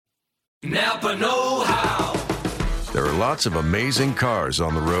Napa know-how. There are lots of amazing cars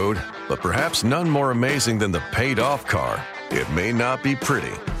on the road, but perhaps none more amazing than the paid-off car. It may not be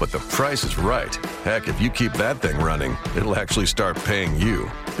pretty, but the price is right. Heck, if you keep that thing running, it'll actually start paying you.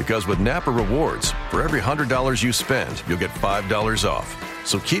 Because with Napa Rewards, for every $100 you spend, you'll get $5 off.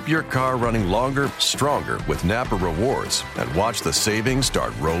 So keep your car running longer, stronger with Napa Rewards and watch the savings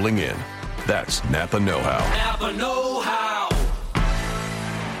start rolling in. That's Napa know-how. Napa know-how.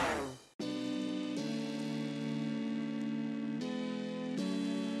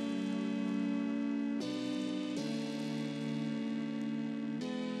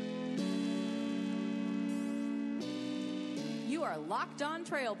 Locked On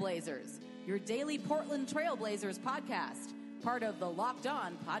Trailblazers, your daily Portland Trailblazers podcast, part of the Locked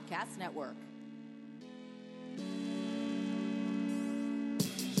On Podcast Network.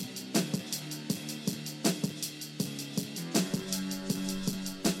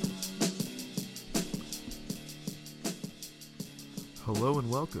 Hello and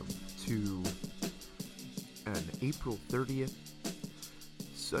welcome to an April 30th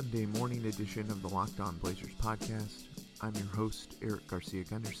Sunday morning edition of the Locked On Blazers podcast. I'm your host, Eric Garcia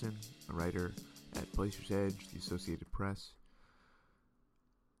Gunderson, a writer at Blazers Edge, the Associated Press,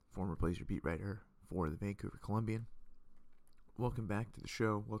 former Blazer beat writer for the Vancouver Columbian. Welcome back to the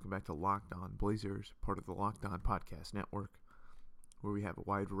show. Welcome back to Locked On Blazers, part of the Locked On Podcast Network, where we have a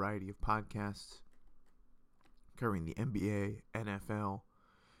wide variety of podcasts covering the NBA, NFL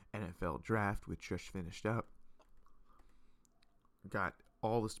draft, which just finished up. Got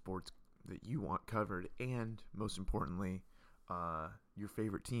all the sports that you want covered, and most importantly, your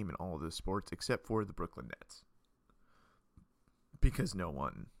favorite team in all of those sports except for the Brooklyn Nets, because no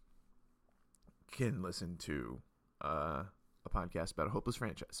one can listen to a podcast about a hopeless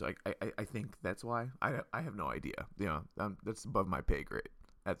franchise. So I think that's why. I have no idea. That's above my pay grade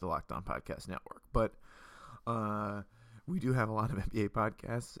at the Locked On Podcast Network. But we do have a lot of NBA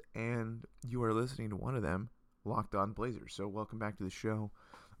podcasts, and you are listening to one of them, Locked On Blazers. So welcome back to the show.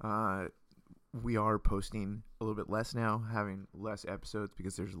 We are posting a little bit less now, having less episodes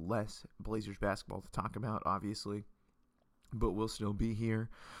because there's less Blazers basketball to talk about, obviously. But we'll still be here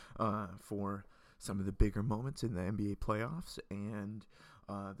for some of the bigger moments in the NBA playoffs. And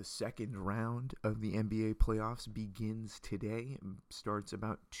the second round of the NBA playoffs begins today. It starts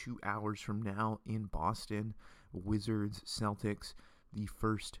about 2 hours from now in Boston. Wizards, Celtics, the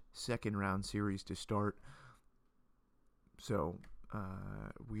first second round series to start. So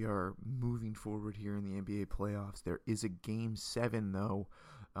we are moving forward here in the NBA playoffs. There is a Game 7, though,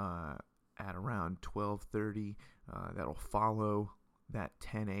 at around 12:30. That'll follow that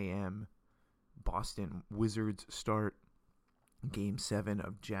 10 a.m. Boston Wizards start. Game 7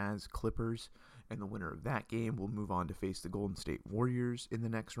 of Jazz Clippers. And the winner of that game will move on to face the Golden State Warriors in the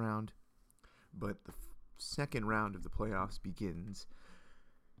next round. But the second round of the playoffs begins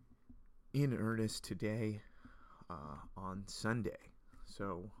in earnest today. On Sunday.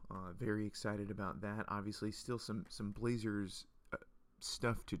 So very excited about that. Obviously still some Blazers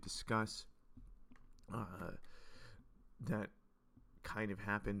stuff to discuss that kind of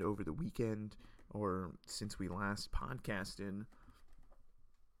happened over the weekend or since we last podcasted.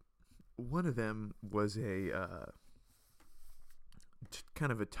 One of them was a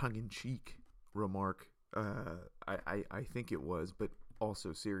kind of a tongue-in-cheek remark. I think it was, but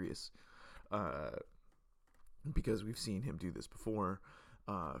also serious. Because we've seen him do this before,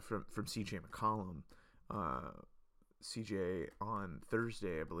 from CJ McCollum. CJ on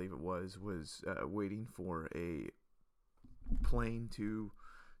Thursday, I believe it was waiting for a plane to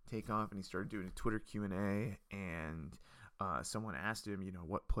take off, and he started doing a Twitter Q&A, and someone asked him,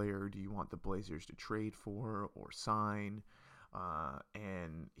 what player do you want the Blazers to trade for or sign?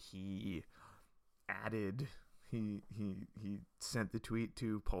 And he added... He sent the tweet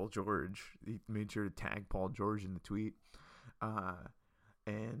to Paul George. He made sure to tag Paul George in the tweet,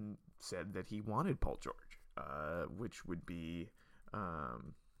 and said that he wanted Paul George, which would be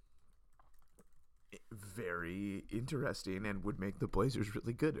very interesting and would make the Blazers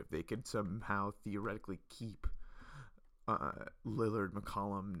really good if they could somehow theoretically keep Lillard,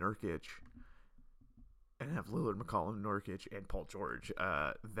 McCollum, Nurkic, and have Lillard, McCollum, Nurkic, and Paul George.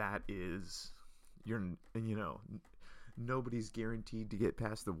 That is... nobody's guaranteed to get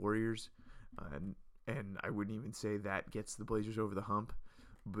past the Warriors, and I wouldn't even say that gets the Blazers over the hump,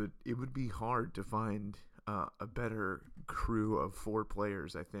 but it would be hard to find a better crew of four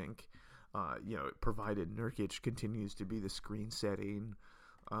players, I think, provided Nurkic continues to be the screen-setting,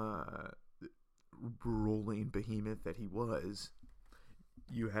 rolling behemoth that he was.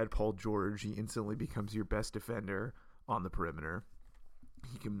 You had Paul George. He instantly becomes your best defender on the perimeter.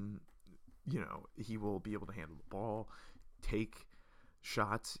 He can he will be able to handle the ball, take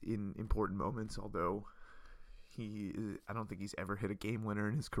shots in important moments, although I don't think he's ever hit a game winner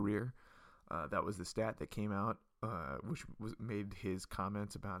in his career. That was the stat that came out, which made his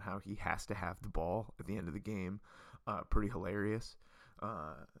comments about how he has to have the ball at the end of the game pretty hilarious.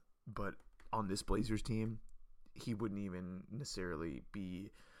 But on this Blazers team, he wouldn't even necessarily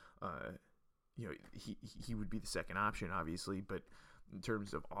be, he would be the second option, obviously, but in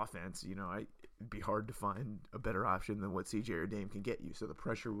terms of offense, it'd be hard to find a better option than what CJ or Dame can get you. So the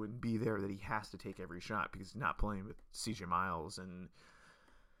pressure wouldn't be there that he has to take every shot because he's not playing with CJ Miles and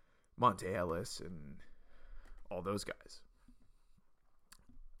Monte Ellis and all those guys.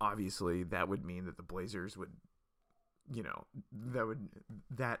 Obviously, that would mean that the Blazers would,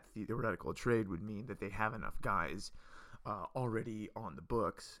 that theoretical trade would mean that they have enough guys already on the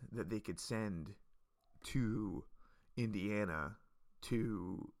books that they could send to Indiana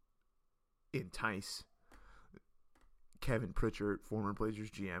to entice Kevin Pritchard, former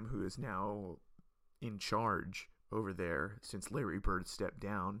Blazers GM, who is now in charge over there since Larry Bird stepped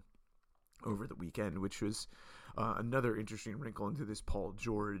down over the weekend, which was another interesting wrinkle into this Paul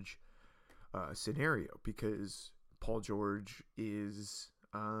George scenario, because Paul George is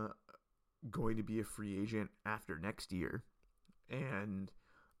going to be a free agent after next year, and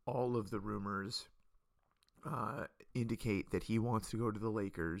all of the rumors indicate that he wants to go to the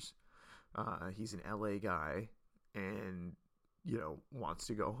Lakers. He's an LA guy and wants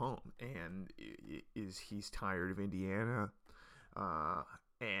to go home, and he's tired of Indiana,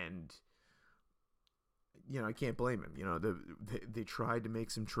 and I can't blame him. They tried to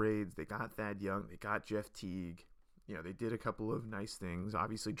make some trades. They got Thad Young. They got Jeff Teague. They did a couple of nice things.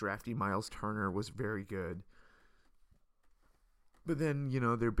 Obviously, drafting Miles Turner was very good. But then,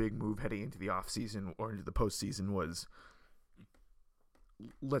 their big move heading into the offseason or into the postseason was,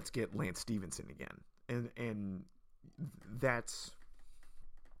 let's get Lance Stevenson again. And that's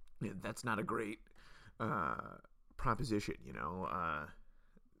not a great proposition,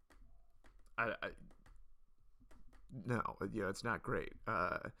 No, it's not great.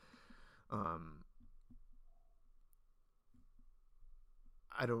 I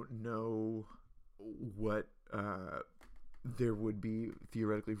don't know what there would be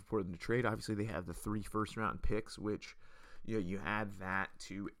theoretically for Portland to trade. Obviously, they have the 3 first-round picks, which you add that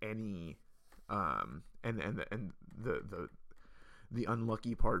to any and the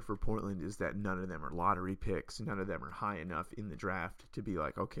unlucky part for Portland is that none of them are lottery picks. None of them are high enough in the draft to be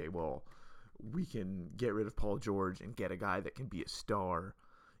like, okay, well, we can get rid of Paul George and get a guy that can be a star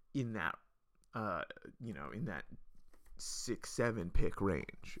in that, in that 6-7 pick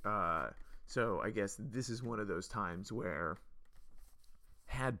range. So I guess this is one of those times where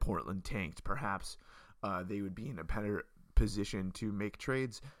had Portland tanked, perhaps they would be in a better position to make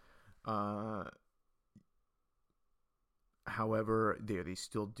trades. However, they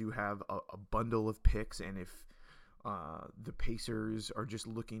still do have a bundle of picks, and if the Pacers are just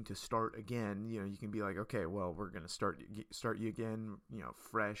looking to start again, you can be like, okay, well, we're going to start you again,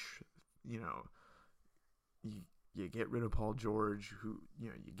 fresh, you get rid of Paul George, who,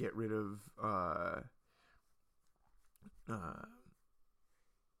 you get rid of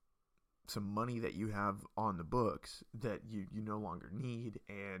some money that you have on the books that you no longer need,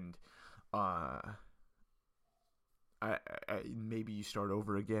 and maybe you start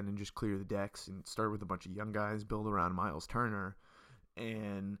over again and just clear the decks and start with a bunch of young guys, build around Miles Turner,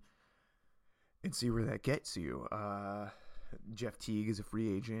 and see where that gets you. Jeff Teague is a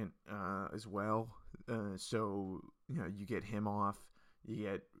free agent as well, so you get him off, you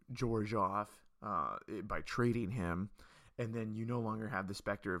get George off by trading him, and then you no longer have the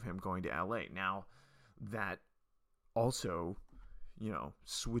specter of him going to LA. Now that also,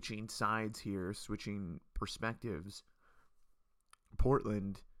 switching sides here, switching perspectives,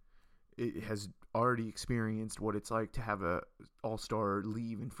 Portland has already experienced what it's like to have a all-star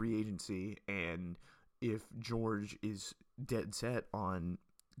leave in free agency, and if George is dead set on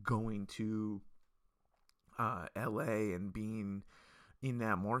going to LA and being in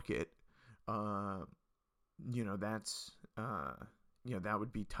that market, that's that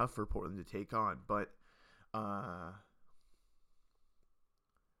would be tough for Portland to take on. But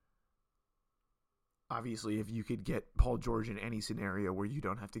obviously, if you could get Paul George in any scenario where you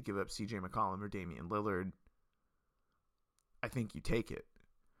don't have to give up CJ McCollum or Damian Lillard, I think you take it,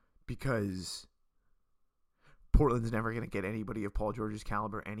 because Portland's never going to get anybody of Paul George's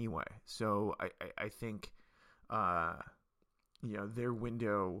caliber anyway. So I think, their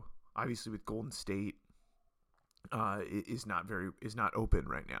window, obviously with Golden State, is not open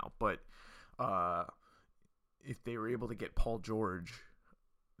right now. But if they were able to get Paul George,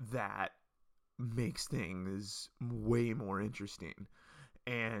 that makes things way more interesting.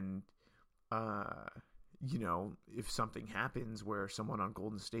 And, if something happens where someone on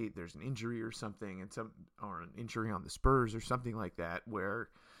Golden State, there's an injury or something, or an injury on the Spurs or something like that, where,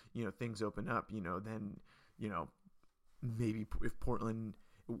 things open up, then, maybe if Portland,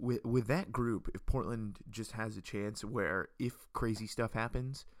 with that group, if Portland just has a chance where if crazy stuff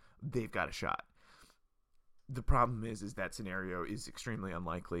happens, they've got a shot. The problem is that scenario is extremely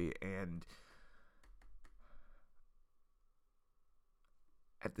unlikely, and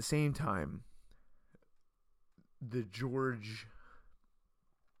at the same time, the George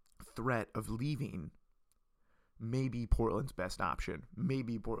threat of leaving may be Portland's best option, may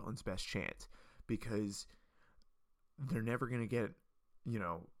be Portland's best chance, because they're never going to get,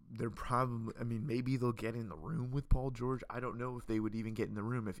 they're probably, maybe they'll get in the room with Paul George. I don't know if they would even get in the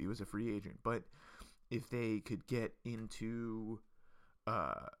room if he was a free agent, but if they could get into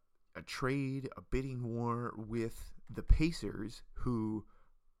a trade, a bidding war with the Pacers, who,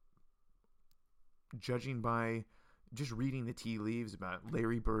 judging by just reading the tea leaves about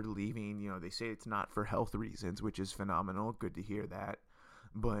Larry Bird leaving, they say it's not for health reasons, which is phenomenal. Good to hear that.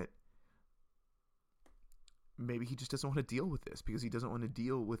 But maybe he just doesn't want to deal with this because he doesn't want to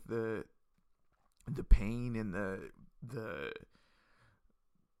deal with the pain and the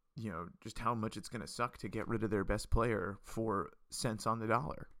just how much it's going to suck to get rid of their best player for cents on the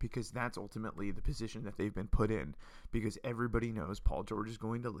dollar, because that's ultimately the position that they've been put in, because everybody knows Paul George is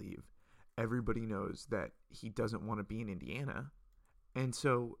going to leave. Everybody knows that he doesn't want to be in Indiana. And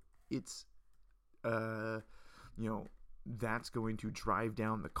so it's, that's going to drive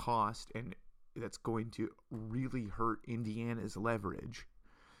down the cost, and that's going to really hurt Indiana's leverage.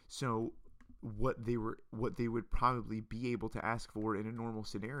 So what they would probably be able to ask for in a normal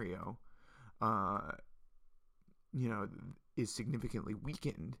scenario, is significantly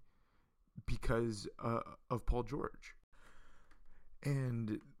weakened because of Paul George.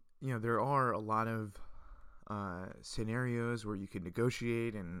 And there are a lot of scenarios where you can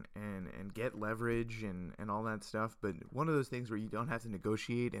negotiate and get leverage and all that stuff. But one of those things where you don't have to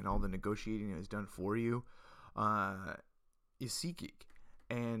negotiate and all the negotiating is done for you is SeatGeek.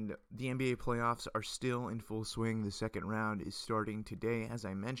 And the NBA playoffs are still in full swing. The second round is starting today, as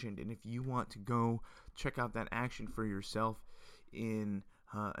I mentioned. And if you want to go check out that action for yourself in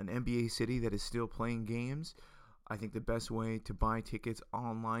an NBA city that is still playing games, I think the best way to buy tickets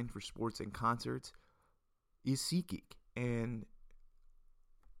online for sports and concerts is SeatGeek. And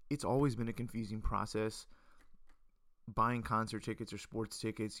it's always been a confusing process buying concert tickets or sports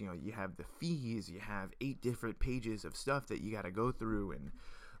tickets. You have the fees, you have 8 different pages of stuff that you got to go through and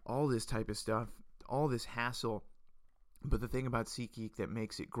all this type of stuff, all this hassle. But the thing about SeatGeek that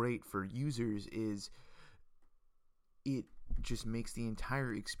makes it great for users is it just makes the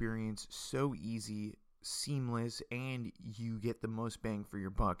entire experience so easy, seamless, and you get the most bang for your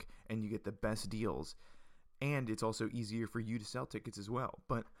buck and you get the best deals. And it's also easier for you to sell tickets as well.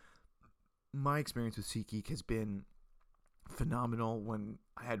 But my experience with SeatGeek has been phenomenal. When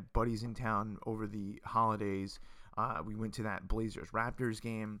I had buddies in town over the holidays, we went to that Blazers-Raptors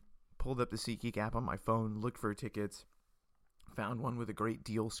game, pulled up the SeatGeek app on my phone, looked for tickets, found one with a great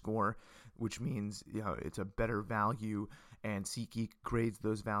deal score, which means it's a better value, and SeatGeek grades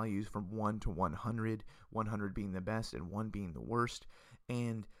those values from 1 to 100, 100 being the best and 1 being the worst,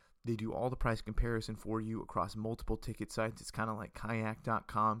 and they do all the price comparison for you across multiple ticket sites. It's kind of like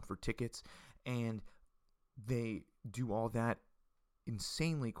kayak.com for tickets, and they do all that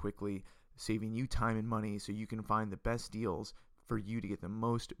insanely quickly, saving you time and money so you can find the best deals for you to get the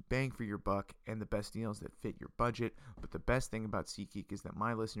most bang for your buck and the best deals that fit your budget. But the best thing about SeatGeek is that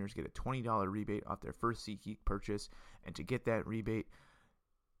my listeners get a $20 rebate off their first SeatGeek purchase. And to get that rebate,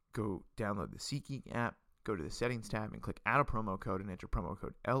 go download the SeatGeek app, go to the settings tab and click add a promo code and enter promo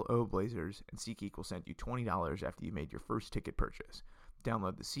code LOBlazers, and SeatGeek will send you $20 after you made your first ticket purchase.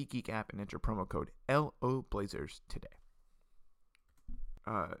 Download the SeatGeek app and enter promo code LOBlazers today.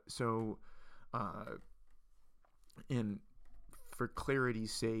 And for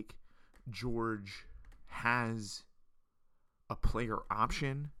clarity's sake, George has a player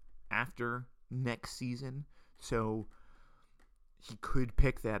option after next season, so he could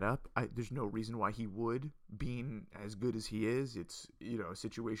pick that up. There's no reason why he would, being as good as he is. It's a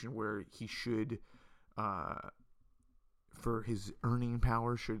situation where he should, for his earning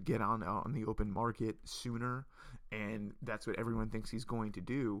power, should get on the open market sooner, and that's what everyone thinks he's going to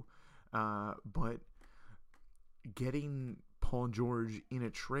do. But getting Paul George in a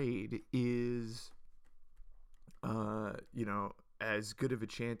trade is, as good of a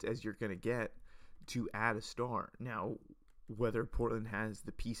chance as you're going to get to add a star. Now, whether Portland has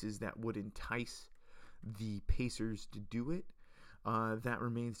the pieces that would entice the Pacers to do it, that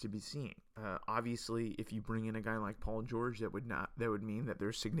remains to be seen. Obviously, if you bring in a guy like Paul George, that would mean that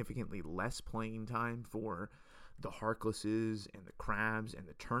there's significantly less playing time for the Harklesses and the Crabs and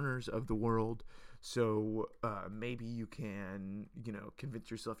the Turners of the world. So maybe you can,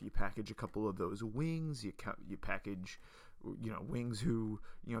 convince yourself you package a couple of those wings. You package, wings who,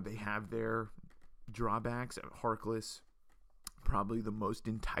 they have their drawbacks. Harkless, probably the most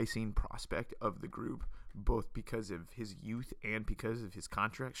enticing prospect of the group, both because of his youth and because of his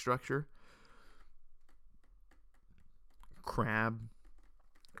contract structure. Crab,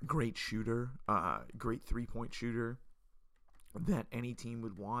 great shooter, great three-point shooter that any team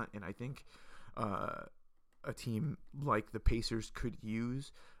would want, and I think a team like the Pacers could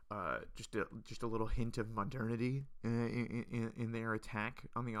use just a little hint of modernity in their attack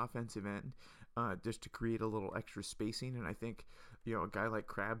on the offensive end, just to create a little extra spacing. And I think a guy like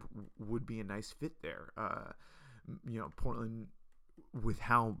Crabbe would be a nice fit there. Portland, with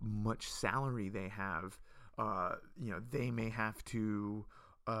how much salary they have, they may have to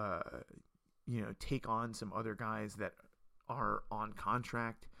take on some other guys that are on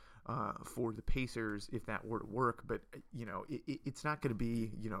contract for the Pacers if that were to work. But it's not going to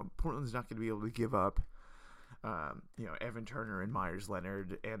be, Portland's not going to be able to give up Evan Turner and Myers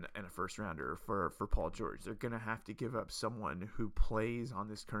Leonard and a first rounder for Paul George. They're going to have to give up someone who plays on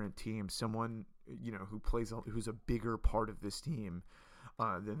this current team, someone who's a bigger part of this team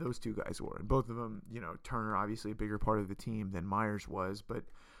than those two guys were. And both of them, Turner obviously a bigger part of the team than Myers was, but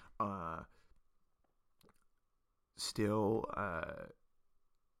still,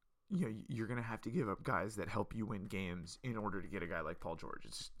 you're going to have to give up guys that help you win games in order to get a guy like Paul George.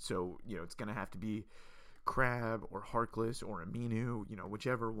 It's going to have to be Crabbe or Harkless or Aminu,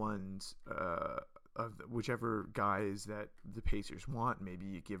 whichever ones whichever guys that the Pacers want. Maybe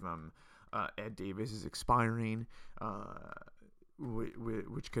you give them Ed Davis is expiring,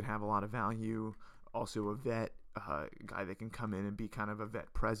 which could have a lot of value. Also a vet, guy that can come in and be kind of a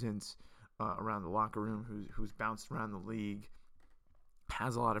vet presence around the locker room, who's bounced around the league,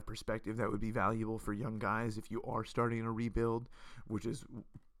 has a lot of perspective that would be valuable for young guys if you are starting a rebuild, which is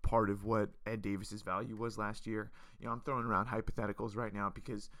part of what Ed Davis's value was last year. I'm throwing around hypotheticals right now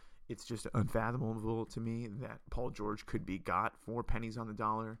because it's just unfathomable to me that Paul George could be got for pennies on the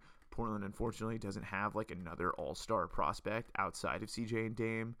dollar. Portland, unfortunately, doesn't have like another all-star prospect outside of CJ and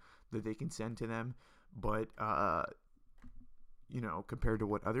Dame that they can send to them. But, compared to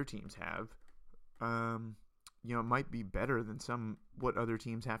what other teams have, it might be better than what other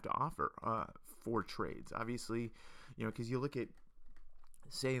teams have to offer for trades. Obviously, because you look at,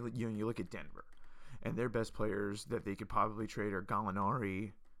 you look at Denver, and their best players that they could probably trade are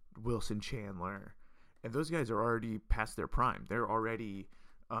Gallinari, Wilson Chandler, and those guys are already past their prime. They're already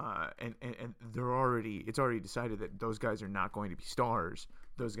and it's already decided that those guys are not going to be stars.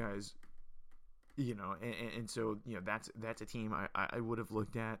 Those guys, and so that's a team I would have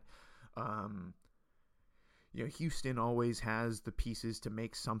looked at. Houston always has the pieces to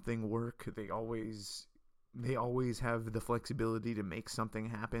make something work. They always have the flexibility to make something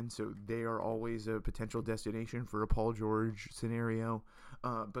happen, so they are always a potential destination for a Paul George scenario.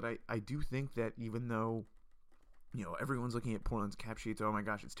 But I do think that even though everyone's looking at Portland's cap sheets, oh my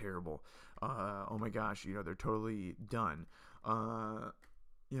gosh, it's terrible. Oh my gosh, they're totally done.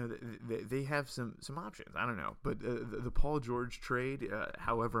 They have some options. I don't know, but the Paul George trade,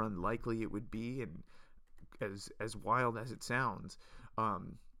 however unlikely it would be, and as wild as it sounds,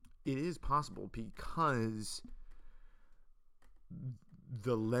 it is possible because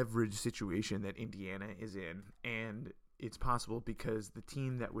the leverage situation that Indiana is in, and it's possible because the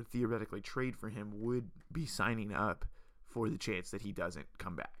team that would theoretically trade for him would be signing up for the chance that he doesn't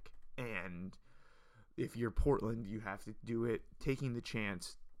come back. And if you're Portland, you have to do it taking the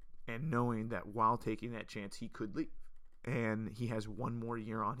chance and knowing that while taking that chance, he could leave. And he has one more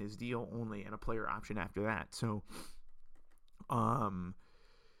year on his deal only and a player option after that. So,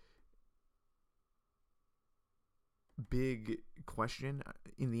 big question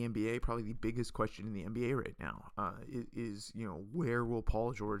in the NBA, probably the biggest question in the NBA right now, is where will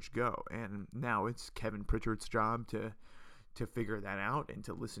Paul George go? And now it's Kevin Pritchard's job to figure that out and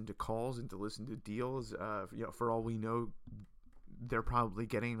to listen to calls and to listen to deals. For all we know, they're probably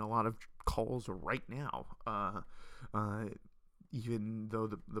getting a lot of calls right now, even though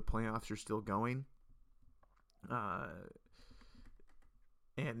the playoffs are still going.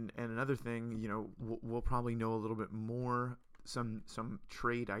 And another thing, we'll probably know a little bit more, some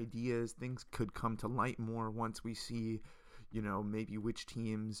trade ideas. Things could come to light more once we see, maybe which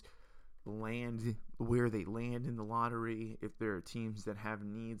teams land where they land in the lottery, if there are teams that have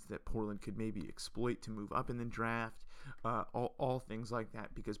needs that Portland could maybe exploit to move up in the draft, all things like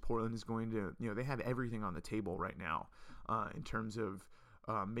that, because Portland is going to, they have everything on the table right now in terms of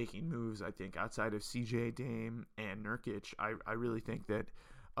making moves. I think outside of CJ, Dame, and Nurkic, I really think that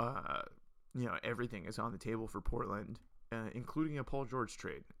everything is on the table for Portland, including a Paul George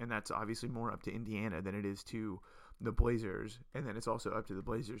trade, and that's obviously more up to Indiana than it is to the Blazers, and then it's also up to the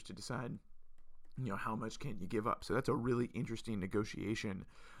Blazers to decide, how much can you give up. So that's a really interesting negotiation,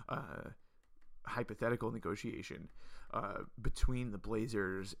 hypothetical negotiation between the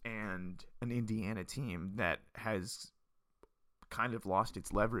Blazers and an Indiana team that has kind of lost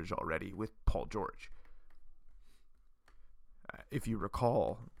its leverage already with Paul George. If you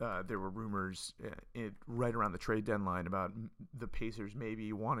recall, there were rumors right around the trade deadline about the Pacers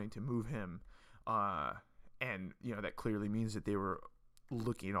maybe wanting to move him, and that clearly means that they were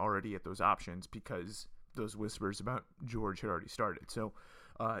looking already at those options because those whispers about George had already started. So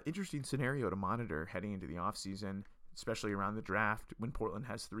interesting scenario to monitor heading into the offseason, especially around the draft when Portland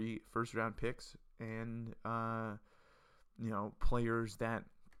has 3 first-round picks and players that,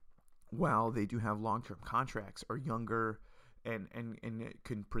 while they do have long-term contracts, are younger and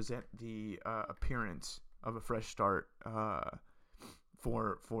can present the appearance of a fresh start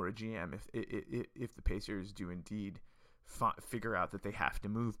for a GM if the Pacers do indeed figure out that they have to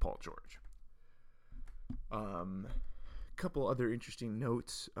move Paul George. Couple other interesting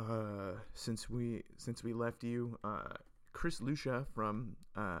notes since we left you. Chris Lucia from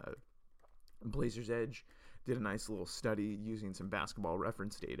Blazers Edge did a nice little study using some basketball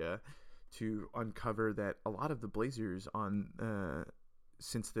reference data to uncover that a lot of the Blazers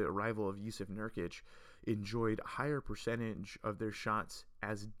since the arrival of Jusuf Nurkic enjoyed a higher percentage of their shots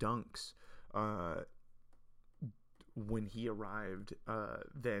as dunks when he arrived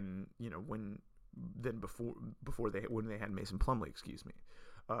than when they had Mason Plumlee, excuse me.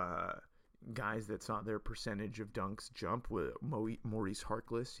 Guys that saw their percentage of dunks jump with Maurice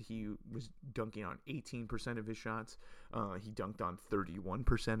Harkless. He was dunking on 18% of his shots. He dunked on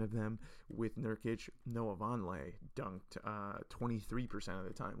 31% of them with Nurkic. Noah Vonleh dunked 23% of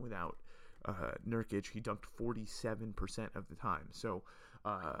the time without Nurkic. He dunked 47% of the time. So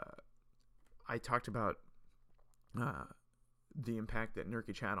I talked about the impact that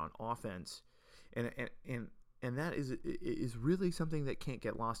Nurkic had on offense, and that is really something that can't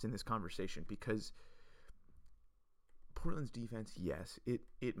get lost in this conversation, because Portland's defense, yes, it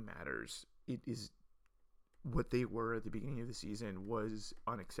matters. It is what they were at the beginning of the season was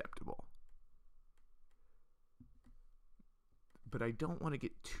unacceptable. But I don't want to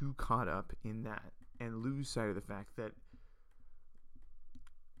get too caught up in that and lose sight of the fact that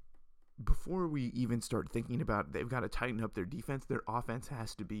before we even start thinking about they've got to tighten up their defense, their offense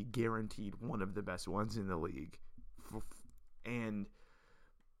has to be guaranteed one of the best ones in the league. And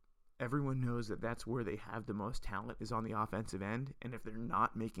everyone knows that that's where they have the most talent, is on the offensive end. And if they're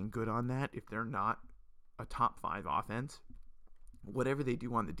not making good on that, if they're not a top 5 offense, whatever they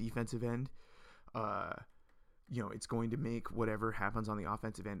do on the defensive end, it's going to make whatever happens on the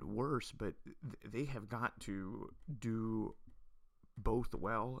offensive end worse. But they have got to do both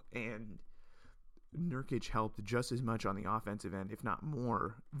well, and Nurkic helped just as much on the offensive end, if not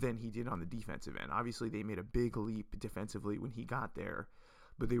more, than he did on the defensive end. Obviously, they made a big leap defensively when he got there,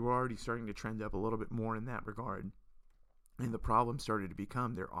 but they were already starting to trend up a little bit more in that regard. And the problem started to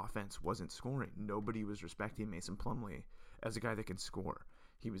become their offense wasn't scoring. Nobody was respecting Mason Plumlee as a guy that can score.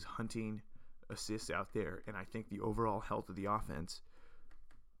 He was hunting assists out there, and I think the overall health of the offense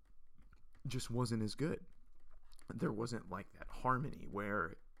just wasn't as good. There wasn't like that harmony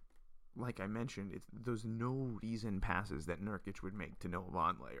where, like I mentioned, it's those no reason passes that Nurkic would make to Noah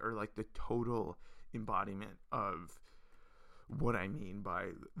Vonleh, or like the total embodiment of what I mean by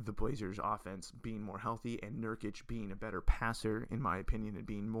the Blazers offense being more healthy and Nurkic being a better passer, in my opinion, and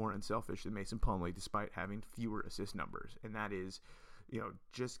being more unselfish than Mason Plumlee despite having fewer assist numbers. And that is,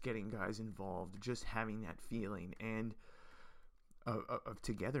 just getting guys involved, just having that feeling and of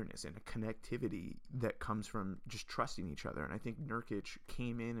togetherness and a connectivity that comes from just trusting each other. And I think Nurkic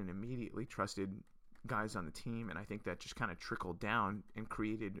came in and immediately trusted guys on the team, and I think that just kind of trickled down and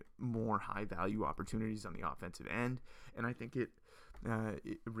created more high value opportunities on the offensive end. And I think it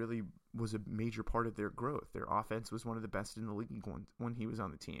really was a major part of their growth. Their offense was one of the best in the league when he was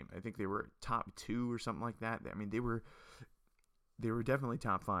on the team. I think they were top 2 or something like that. I mean, they were definitely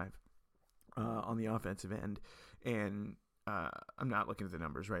top 5 on the offensive end, and I'm not looking at the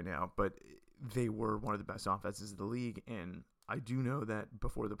numbers right now, but they were one of the best offenses in the league. And I do know that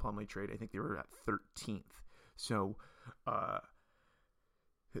before the Plumlee trade, I think they were at 13th. So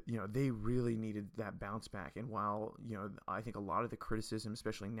they really needed that bounce back. And while, I think a lot of the criticism,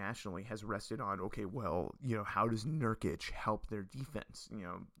 especially nationally, has rested on, okay, well, how does Nurkic help their defense?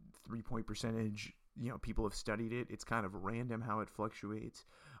 3-point percentage, people have studied it. It's kind of random how it fluctuates.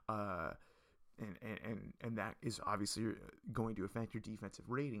 And that is obviously going to affect your defensive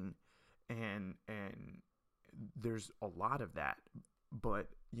rating. And there's a lot of that. But,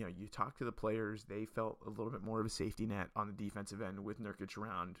 you talk to the players, they felt a little bit more of a safety net on the defensive end with Nurkic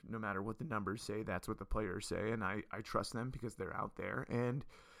around. No matter what the numbers say, that's what the players say, and I trust them because they're out there. And,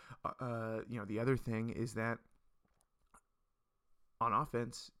 the other thing is that on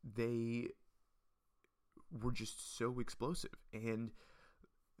offense, they were just so explosive, and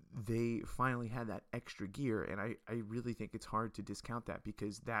they finally had that extra gear, and I really think it's hard to discount that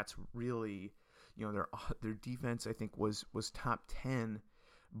because that's really... their defense, I think, was top 10,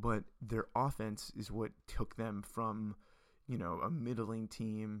 but their offense is what took them from, a middling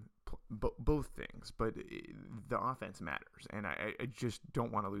team, both things. But the offense matters, and I just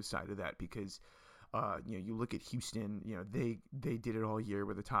don't want to lose sight of that because, you look at Houston, they did it all year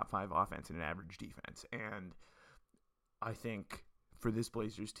with a top 5 offense and an average defense. And I think for this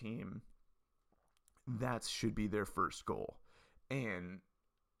Blazers team, that should be their first goal. And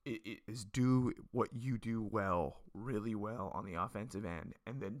it is do what you do well, really well on the offensive end,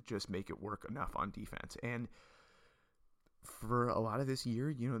 and then just make it work enough on defense. And for a lot of this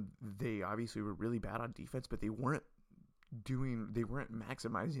year, they obviously were really bad on defense, but they weren't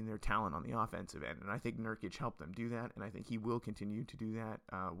maximizing their talent on the offensive end. And I think Nurkic helped them do that, and I think he will continue to do that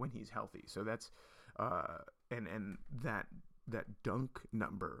when he's healthy. So that's and that dunk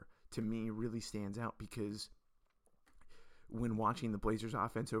number to me really stands out because when watching the Blazers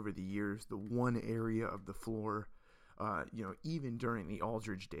offense over the years, the one area of the floor, even during the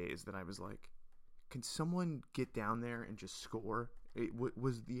Aldridge days that I was like, can someone get down there and just score? It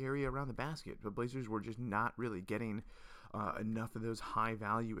was the area around the basket. The Blazers were just not really getting enough of those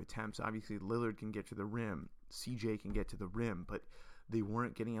high-value attempts. Obviously, Lillard can get to the rim. CJ can get to the rim, but they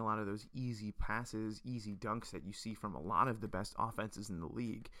weren't getting a lot of those easy passes, easy dunks that you see from a lot of the best offenses in the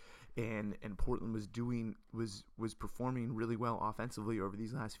league. And Portland was performing really well offensively over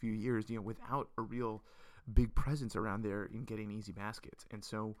these last few years, without a real big presence around there in getting easy baskets. And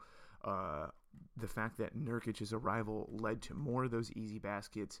so the fact that Nurkic's arrival led to more of those easy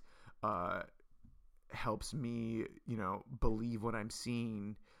baskets helps me, believe what I'm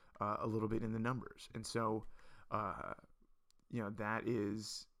seeing a little bit in the numbers. And so, that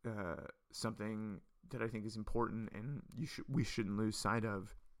is something that I think is important, and we shouldn't lose sight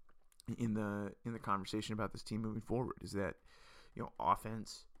of in the conversation about this team moving forward, is that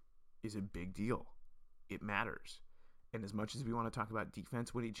offense is a big deal. It matters. And as much as we want to talk about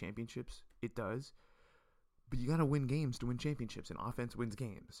defense winning championships, it does. But you got to win games to win championships, and offense wins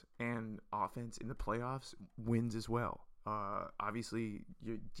games. And offense in the playoffs wins as well. Obviously,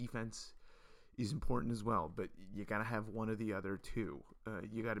 your defense is important as well, but you got to have one or the other too.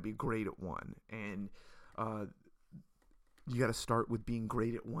 You got to be great at one. And you got to start with being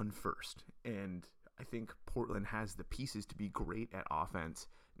great at one first. And I think Portland has the pieces to be great at offense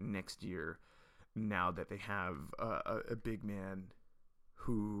next year now that they have a big man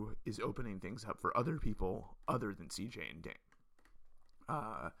who is opening things up for other people other than CJ and Dame.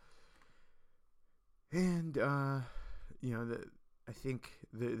 I think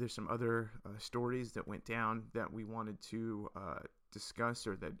there's some other stories that went down that we wanted to discuss,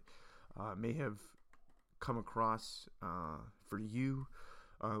 or that may have come across for you.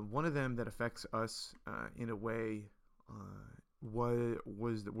 One of them that affects us in a way were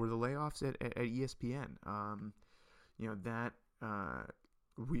the layoffs at ESPN.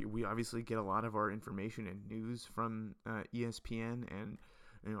 We obviously get a lot of our information and news from ESPN, and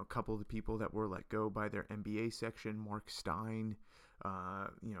a couple of the people that were let go by their NBA section, Mark Stein,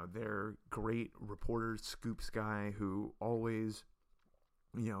 their great reporter, Scoops guy, who always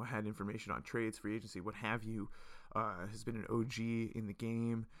had information on trades, free agency, what have you, has been an OG in the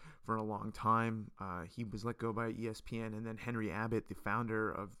game for a long time. He was let go by ESPN, and then Henry Abbott, the founder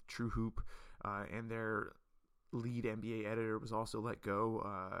of True Hoop, and their lead NBA editor, was also let go.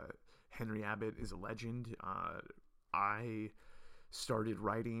 Henry Abbott is a legend. I started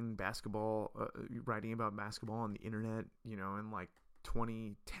writing about basketball on the internet, in like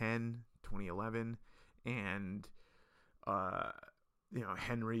 2010, 2011, and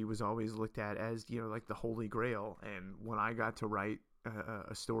Henry was always looked at as, like the holy grail. And when I got to write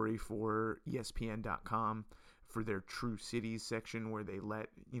a story for ESPN.com for their True Cities section, where they let,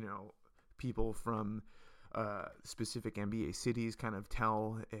 people from specific NBA cities kind of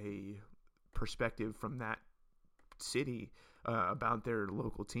tell a perspective from that city about their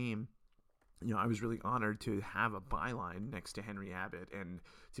local team. I was really honored to have a byline next to Henry Abbott and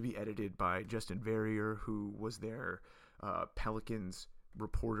to be edited by Justin Verrier, who was their Pelicans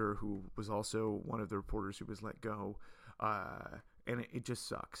reporter, who was also one of the reporters who was let go. And it just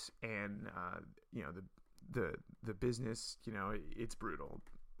sucks. And, the business, it's brutal.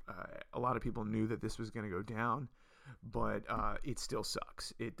 A lot of people knew that this was going to go down, but it still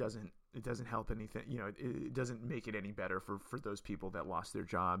sucks. It doesn't help anything. It doesn't make it any better for those people that lost their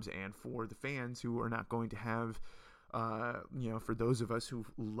jobs, and for the fans who are not going to have, for those of us who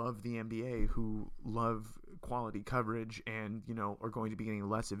love the NBA, who love quality coverage, and, are going to be getting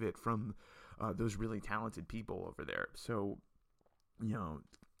less of it from those really talented people over there. So,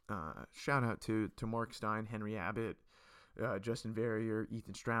 shout out to Mark Stein, Henry Abbott, Justin Verrier,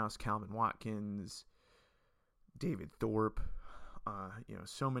 Ethan Strauss, Calvin Watkins, David Thorpe,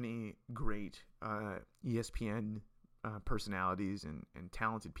 so many great ESPN personalities and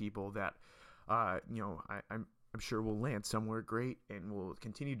talented people that, I'm sure will land somewhere great and will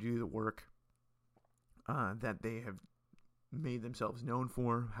continue to do the work that they have made themselves known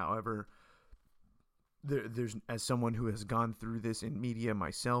for. However, there's, as someone who has gone through this in media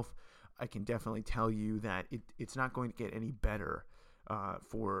myself, I can definitely tell you that it's not going to get any better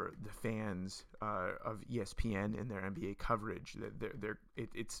for the fans of ESPN and their NBA coverage.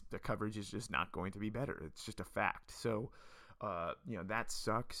 The coverage is just not going to be better. It's just a fact. So, that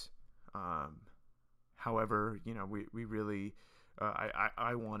sucks. However, we really,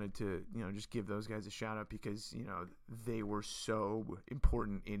 I wanted to, just give those guys a shout out because, they were so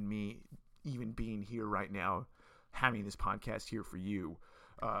important in me even being here right now, having this podcast here for you.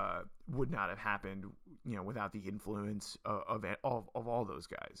 Would not have happened, without the influence of all those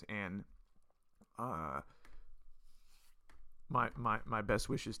guys. And my best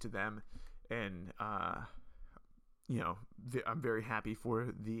wishes to them. And I'm very happy for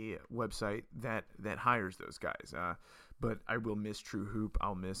the website that hires those guys. But I will miss True Hoop.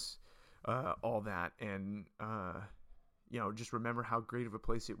 I'll miss all that. And just remember how great of a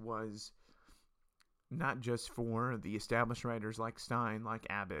place it was. Not just for the established writers like Stein, like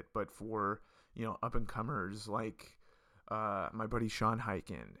Abbott, but for, up-and-comers like my buddy Sean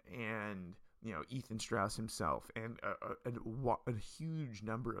Hyken and, Ethan Strauss himself, and a huge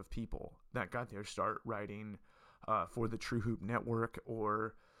number of people that got their start writing for the True Hoop Network,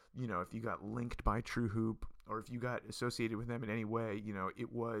 or, if you got linked by True Hoop, or if you got associated with them in any way,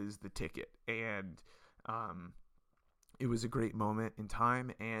 it was the ticket. And it was a great moment in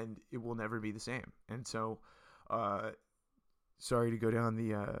time, and it will never be the same. And so, sorry to go down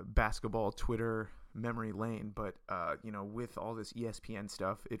the basketball Twitter memory lane, but with all this ESPN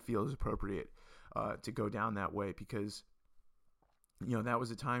stuff, it feels appropriate to go down that way because that was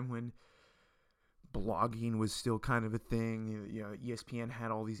a time when blogging was still kind of a thing. ESPN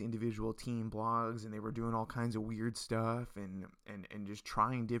had all these individual team blogs, and they were doing all kinds of weird stuff and just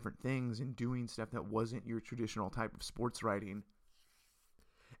trying different things and doing stuff that wasn't your traditional type of sports writing.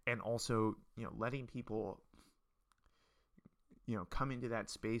 And also, letting people, come into that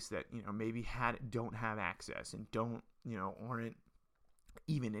space that, maybe don't have access and don't, aren't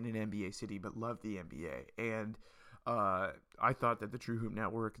even in an NBA city, but love the NBA. And I thought that the True Hoop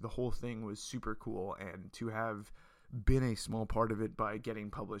Network, the whole thing was super cool, and to have been a small part of it by getting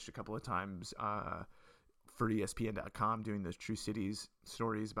published a couple of times for ESPN.com, doing those True Cities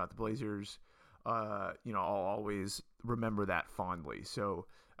stories about the Blazers, I'll always remember that fondly. So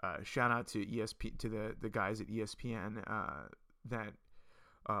shout out to the guys at ESPN that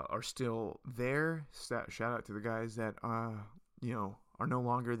are still there. Shout out to the guys that are no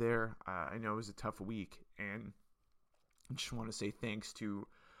longer there. I know it was a tough week, and I just want to say thanks to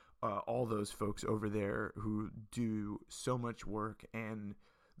all those folks over there who do so much work and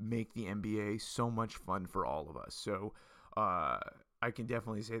make the NBA so much fun for all of us. So I can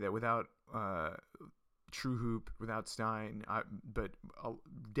definitely say that without True Hoop, without Stein, but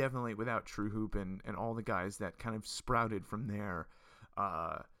definitely without True Hoop and all the guys that kind of sprouted from there,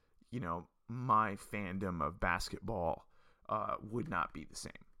 my fandom of basketball would not be the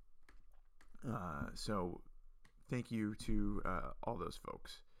same. So thank you to all those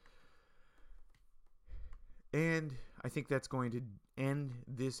folks. And I think that's going to end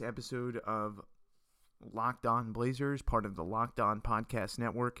this episode of Locked On Blazers, part of the Locked On Podcast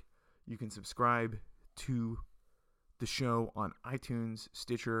Network. You can subscribe to the show on iTunes,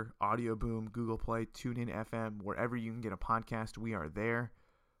 Stitcher, Audio Boom, Google Play, TuneIn FM, wherever you can get a podcast, we are there.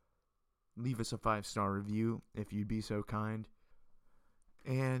 Leave us a 5-star review if you'd be so kind.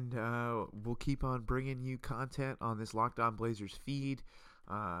 And we'll keep on bringing you content on this Locked On Blazers feed.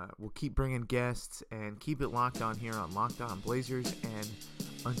 We'll keep bringing guests and keep it locked on here on Locked On Blazers. And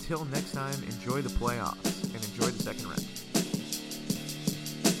until next time, enjoy the playoffs and enjoy the second round.